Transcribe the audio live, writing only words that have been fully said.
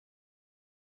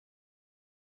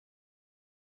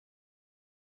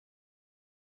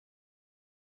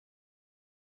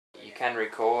can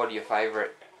record your favourite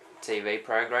TV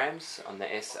programs on the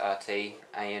SRT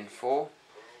AN4.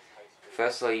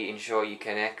 Firstly, ensure you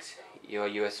connect your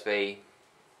USB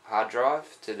hard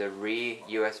drive to the rear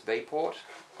USB port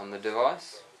on the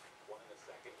device.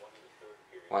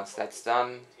 Once that's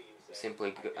done,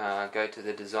 simply go to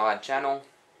the desired channel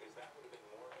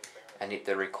and hit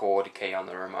the record key on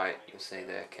the remote. You'll see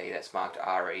the key that's marked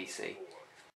REC.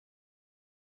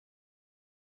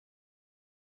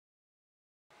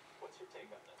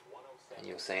 And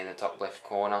you'll see in the top left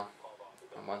corner,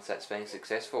 and once that's been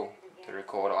successful, the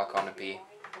record icon appear,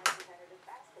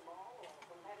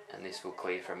 and this will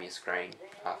clear from your screen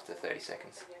after 30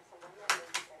 seconds.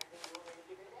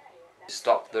 To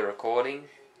stop the recording,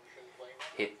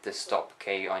 hit the stop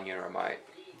key on your remote.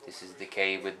 This is the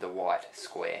key with the white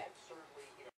square.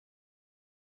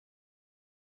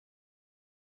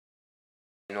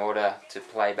 In order to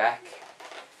play back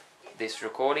this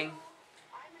recording,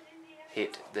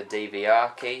 hit the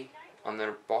DVR key on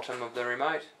the bottom of the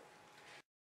remote.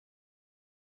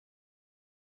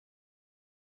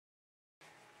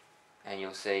 And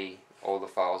you'll see all the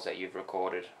files that you've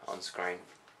recorded on screen.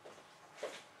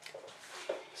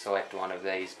 Select one of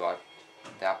these by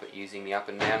using the up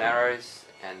and down arrows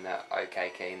and the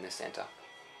OK key in the centre.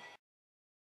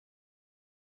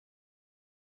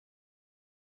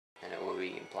 And it will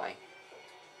be in play.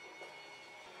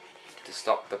 To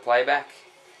stop the playback,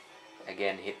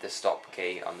 again hit the stop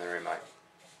key on the remote.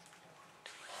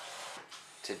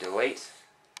 To delete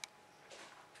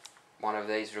one of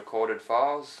these recorded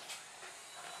files,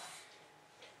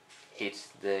 hit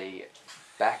the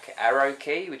back arrow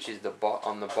key, which is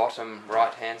on the bottom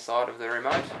right hand side of the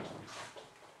remote,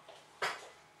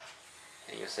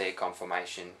 and you'll see a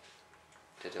confirmation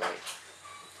to delete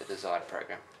the desired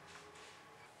program.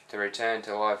 To return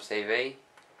to live TV,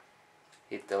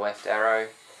 hit the left arrow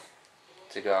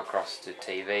to go across to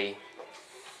TV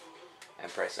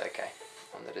and press OK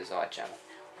on the desired channel.